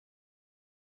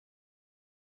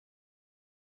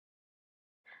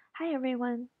Hi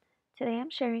everyone! Today I'm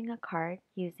sharing a card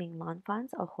using Lawn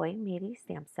Fawn's Ahoy Matey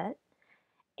stamp set,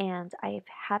 and I've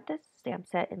had this stamp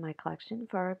set in my collection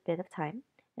for a bit of time,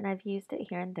 and I've used it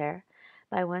here and there,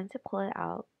 but I wanted to pull it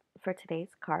out for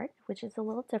today's card, which is a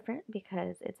little different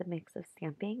because it's a mix of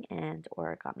stamping and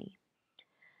origami.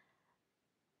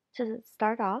 To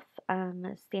start off, I'm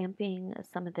stamping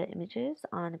some of the images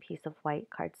on a piece of white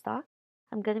cardstock.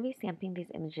 I'm going to be stamping these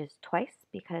images twice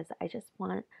because I just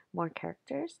want more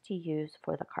characters to use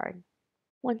for the card.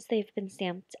 Once they've been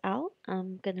stamped out,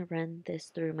 I'm going to run this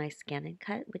through my scan and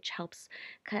cut, which helps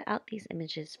cut out these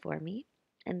images for me,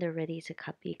 and they're ready to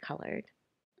be colored.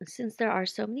 Since there are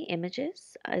so many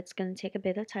images, it's going to take a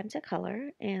bit of time to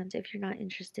color, and if you're not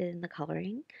interested in the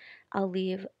coloring, I'll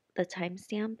leave the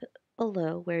timestamp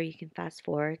below where you can fast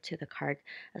forward to the card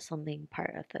assembling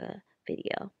part of the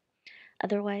video.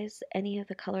 Otherwise, any of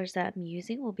the colors that I'm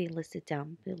using will be listed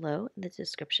down below in the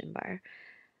description bar.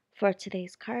 For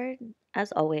today's card,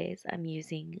 as always, I'm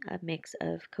using a mix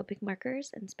of Copic markers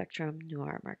and Spectrum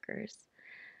Noir markers.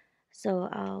 So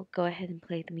I'll go ahead and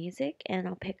play the music and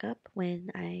I'll pick up when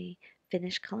I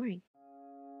finish coloring.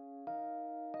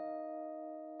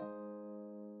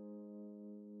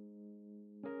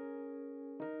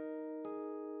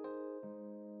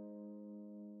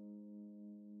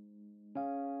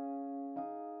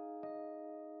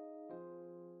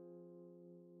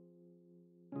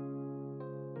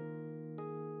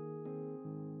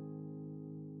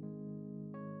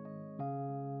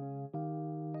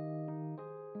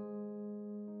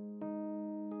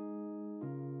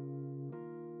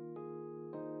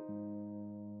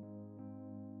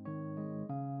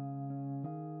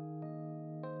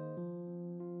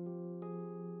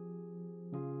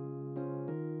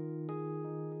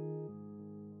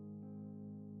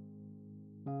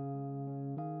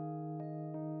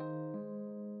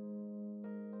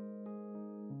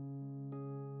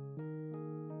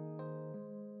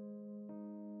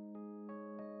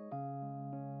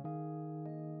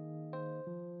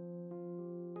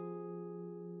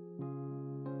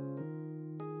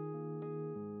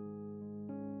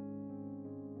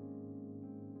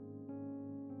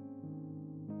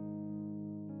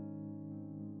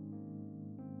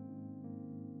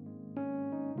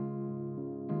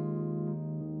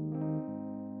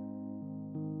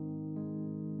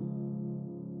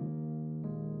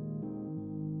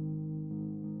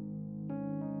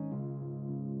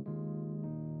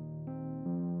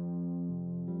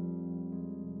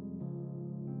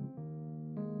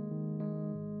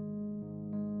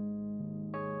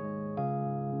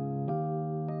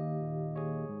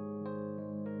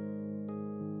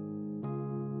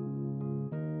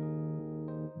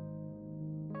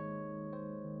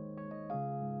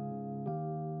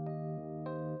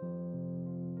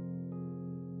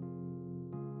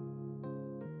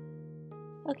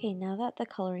 Okay, now that the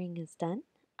coloring is done,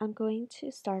 I'm going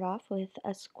to start off with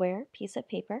a square piece of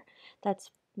paper that's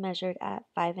measured at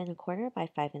 5 1/4 by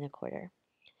 5 1/4.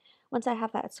 Once I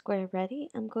have that square ready,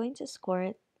 I'm going to score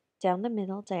it down the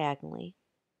middle diagonally.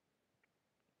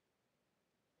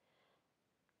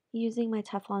 Using my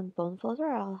Teflon bone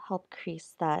folder, I'll help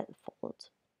crease that fold.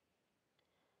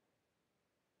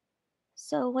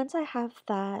 So once I have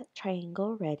that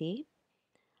triangle ready,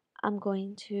 I'm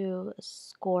going to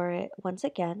score it once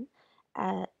again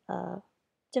at a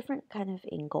different kind of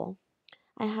angle.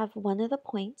 I have one of the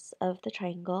points of the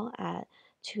triangle at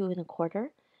 2 1/4,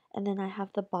 and then I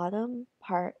have the bottom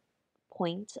part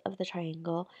point of the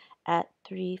triangle at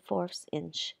 3/4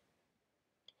 inch.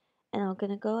 And I'm going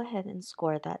to go ahead and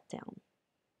score that down.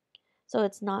 So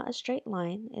it's not a straight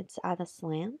line, it's at a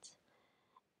slant.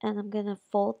 And I'm going to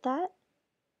fold that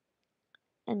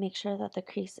and make sure that the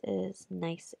crease is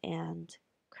nice and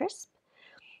crisp.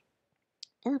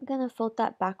 And I'm going to fold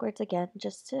that backwards again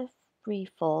just to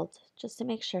refold, just to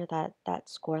make sure that that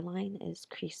score line is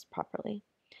creased properly.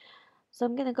 So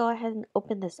I'm going to go ahead and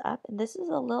open this up. And this is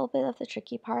a little bit of the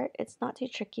tricky part. It's not too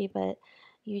tricky, but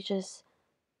you just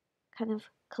kind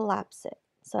of collapse it.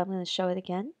 So I'm going to show it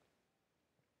again.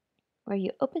 Where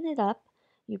you open it up,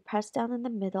 you press down in the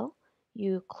middle,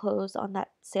 you close on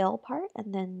that sail part,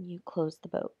 and then you close the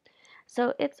boat.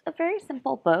 So it's a very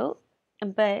simple boat,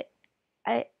 but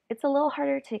it's a little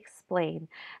harder to explain,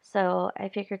 so I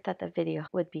figured that the video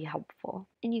would be helpful.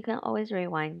 And you can always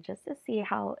rewind just to see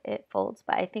how it folds,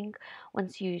 but I think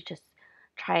once you just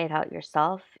try it out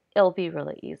yourself, it'll be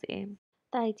really easy.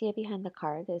 The idea behind the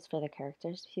card is for the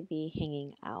characters to be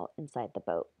hanging out inside the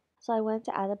boat. So I wanted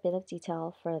to add a bit of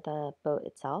detail for the boat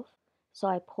itself. So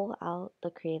I pull out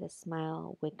the Create a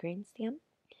Smile wood grain stamp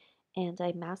and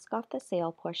I mask off the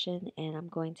sail portion, and I'm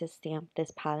going to stamp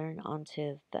this pattern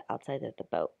onto the outside of the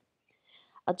boat.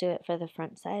 I'll do it for the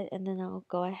front side, and then I'll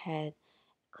go ahead,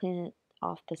 clean it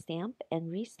off the stamp,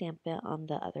 and re-stamp it on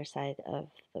the other side of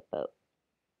the boat.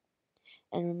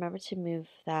 And remember to move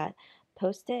that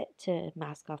post-it to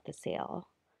mask off the sail.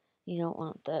 You don't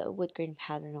want the wood grain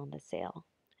pattern on the sail.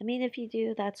 I mean, if you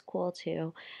do, that's cool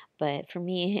too, but for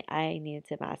me, I needed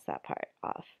to mask that part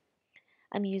off.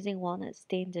 I'm using walnut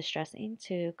stain distressing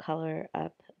to color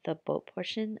up the boat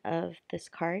portion of this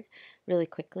card really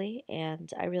quickly, and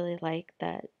I really like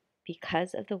that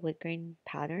because of the wood grain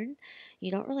pattern,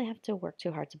 you don't really have to work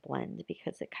too hard to blend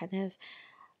because it kind of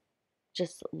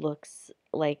just looks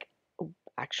like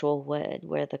actual wood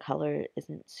where the color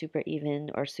isn't super even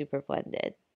or super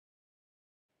blended.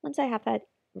 Once I have that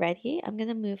ready, I'm going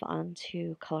to move on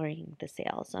to coloring the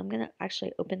sail. So I'm going to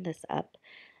actually open this up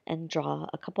and draw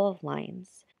a couple of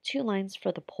lines. 2 lines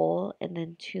for the pole and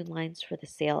then 2 lines for the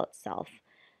sail itself.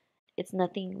 It's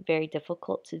nothing very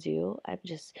difficult to do. I'm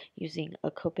just using a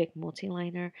Copic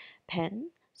multiliner pen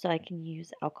so I can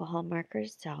use alcohol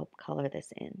markers to help color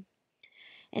this in.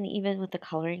 And even with the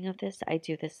coloring of this, I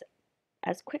do this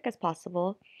as quick as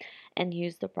possible and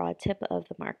use the broad tip of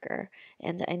the marker.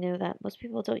 And I know that most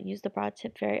people don't use the broad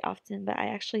tip very often, but I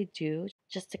actually do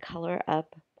just to color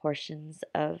up portions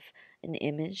of an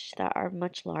image that are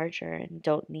much larger and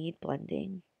don't need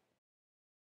blending.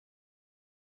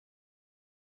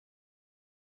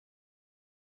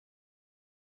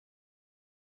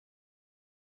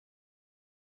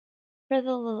 For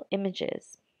the little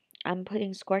images, I'm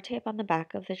putting score tape on the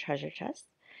back of the treasure chest,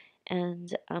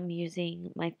 and I'm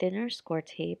using my thinner score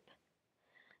tape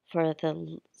for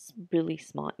the really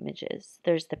small images.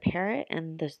 There's the parrot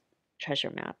and the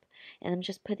treasure map, and I'm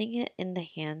just putting it in the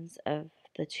hands of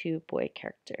the 2 boy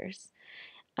characters.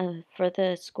 For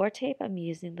the score tape, I'm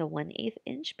using the 1/8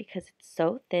 inch because it's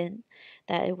so thin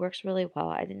that it works really well.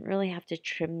 I didn't really have to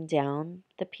trim down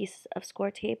the piece of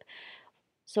score tape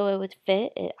so it would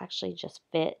fit. It actually just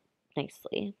fit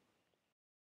nicely.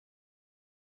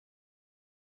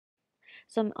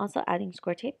 So I'm also adding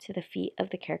score tape to the feet of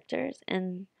the characters,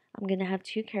 and I'm going to have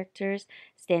 2 characters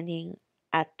standing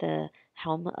at the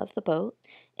helm of the boat,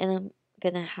 and I'm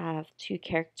going to have 2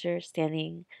 characters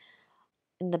standing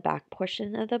in the back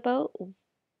portion of the boat,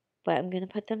 but I'm going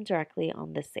to put them directly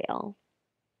on the sail.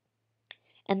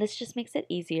 And this just makes it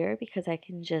easier because I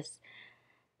can just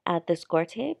add the score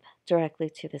tape directly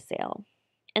to the sail.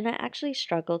 And I actually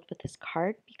struggled with this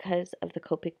card because of the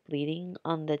Copic bleeding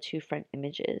on the 2 front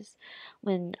images.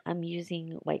 When I'm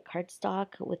using white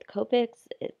cardstock with Copics,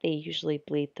 they usually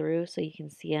bleed through so you can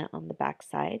see it on the back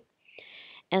side.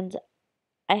 And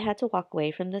I had to walk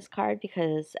away from this card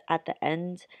because at the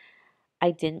end,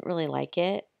 I didn't really like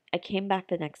it. I came back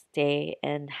the next day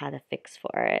and had a fix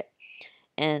for it.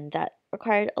 And that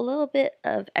required a little bit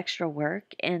of extra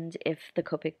work. And if the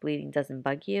Copic bleeding doesn't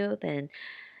bug you, then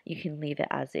you can leave it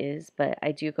as is, but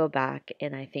I do go back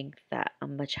and I think that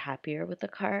I'm much happier with the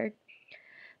card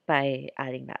by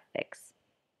adding that fix.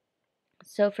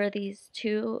 So for these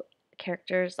 2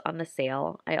 characters on the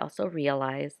sail, I also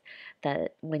realized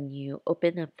that when you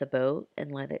open up the boat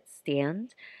and let it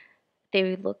stand,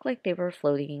 they look like they were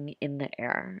floating in the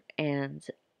air, and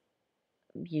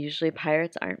usually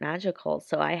pirates aren't magical,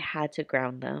 so I had to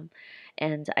ground them.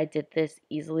 And I did this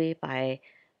easily by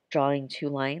drawing 2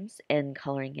 lines and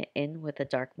coloring it in with a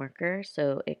dark marker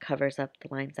so it covers up the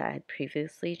lines that I had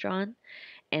previously drawn.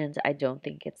 And I don't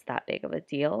think it's that big of a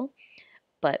deal.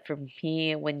 But for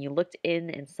me, when you looked in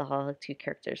and saw 2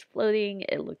 characters floating,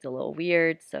 it looked a little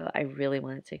weird. So I really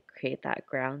wanted to create that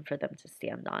ground for them to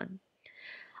stand on.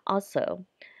 Also,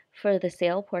 for the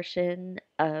sail portion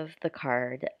of the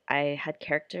card, I had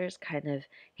characters kind of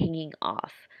hanging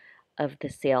off of the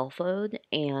sail float,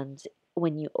 and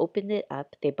when you opened it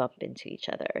up, they bump into each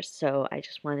other. So I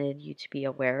just wanted you to be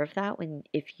aware of that when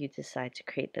if you decide to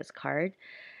create this card,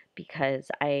 because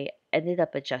I ended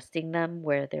up adjusting them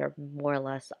where they're more or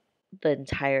less the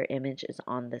entire image is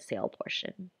on the sail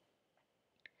portion.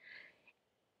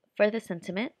 For the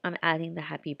sentiment, I'm adding the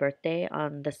happy birthday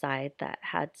on the side that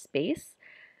had space,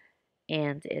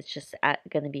 and it's just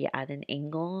going to be at an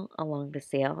angle along the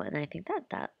sail, and I think that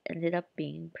that ended up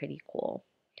being pretty cool.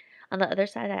 On the other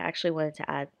side, I actually wanted to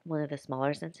add one of the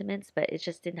smaller sentiments, but it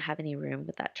just didn't have any room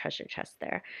with that treasure chest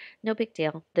there. No big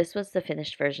deal. This was the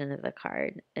finished version of the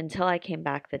card until I came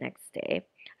back the next day.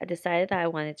 I decided that I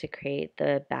wanted to create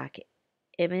the back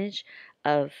image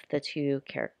of the 2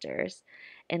 characters,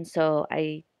 and so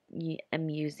I am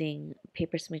using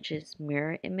Paper Smooch's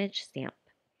mirror image stamp.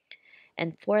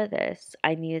 And for this,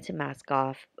 I needed to mask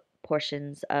off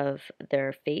portions of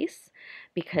their face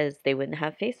because they wouldn't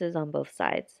have faces on both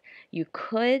sides. You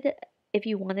could if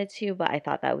you wanted to, but I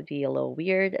thought that would be a little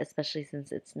weird, especially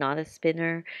since it's not a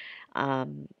spinner.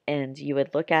 And you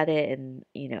would look at it and,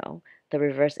 the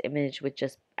reverse image would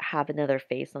just have another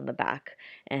face on the back,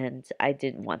 and I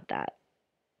didn't want that.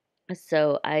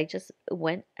 So I just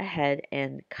went ahead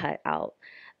and cut out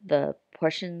the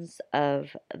portions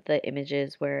of the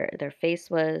images where their face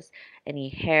was, any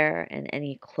hair, and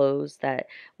any clothes that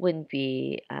wouldn't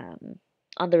be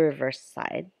on the reverse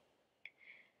side.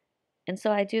 And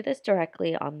so I do this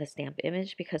directly on the stamp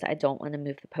image because I don't want to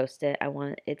move the post-it. I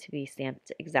want it to be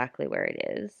stamped exactly where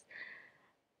it is.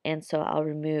 And so I'll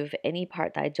remove any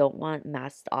part that I don't want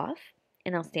masked off,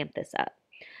 and I'll stamp this up.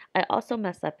 I also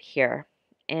messed up here,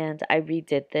 and I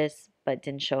redid this but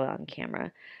didn't show it on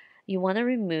camera. You want to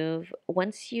remove,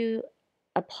 once you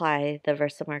apply the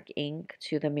Versamark ink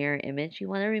to the mirror image, you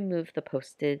want to remove the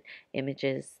posted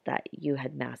images that you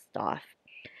had masked off,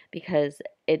 because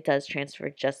it does transfer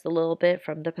just a little bit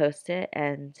from the post-it,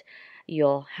 and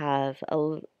you'll have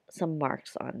some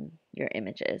marks on your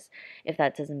images. If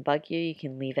that doesn't bug you, you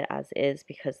can leave it as is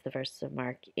because the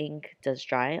Versamark ink does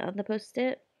dry on the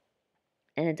post-it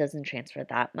and it doesn't transfer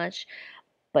that much,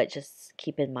 but just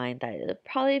keep in mind that it would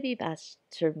probably be best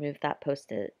to remove that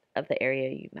post-it of the area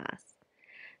you masked.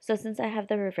 So since I have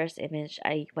the reverse image,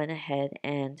 I went ahead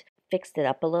and fixed it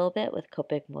up a little bit with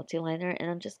Copic multiliner, and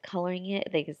I'm just coloring it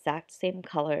the exact same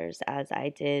colors as I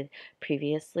did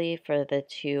previously for the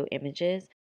two images.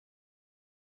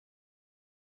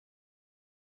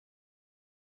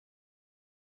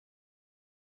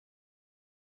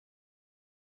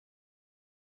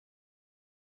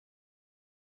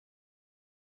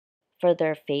 For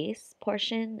their face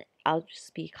portion, I'll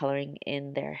just be coloring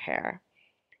in their hair.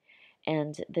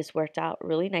 And this worked out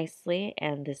really nicely,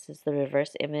 and this is the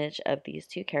reverse image of these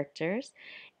two characters,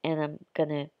 and I'm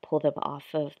gonna pull them off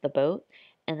of the boat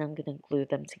and I'm gonna glue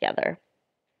them together.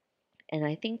 And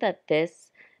I think that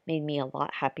this made me a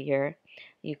lot happier.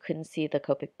 You couldn't see the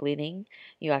Copic bleeding.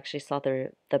 You actually saw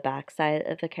the back side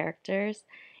of the characters.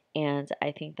 And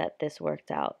I think that this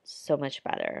worked out so much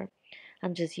better.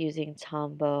 I'm just using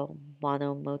Tombow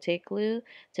Mono Mote glue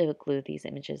to glue these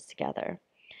images together.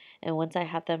 And once I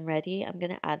have them ready, I'm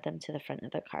going to add them to the front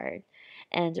of the card.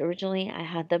 And originally I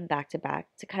had them back to back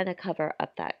to kind of cover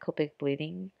up that Copic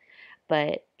bleeding,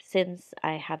 but since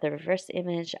I have the reverse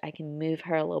image, I can move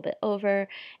her a little bit over,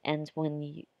 and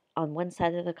on one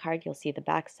side of the card you'll see the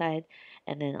back side,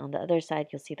 and then on the other side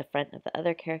you'll see the front of the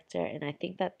other character, and I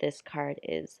think that this card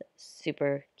is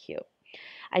super cute.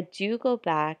 I do go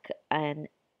back and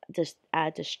just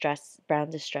add brown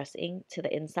distress ink to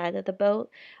the inside of the boat,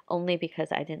 only because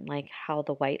I didn't like how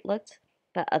the white looked.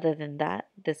 But other than that,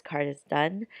 this card is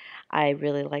done. I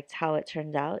really liked how it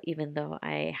turned out, even though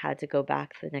I had to go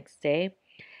back the next day.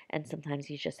 And sometimes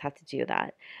you just have to do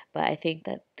that. But I think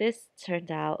that this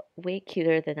turned out way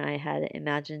cuter than I had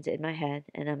imagined in my head.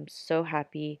 And I'm so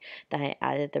happy that I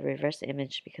added the reverse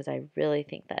image because I really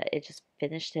think that it just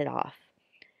finished it off.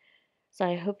 So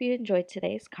I hope you enjoyed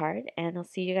today's card, and I'll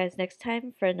see you guys next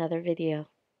time for another video.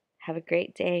 Have a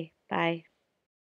great day. Bye.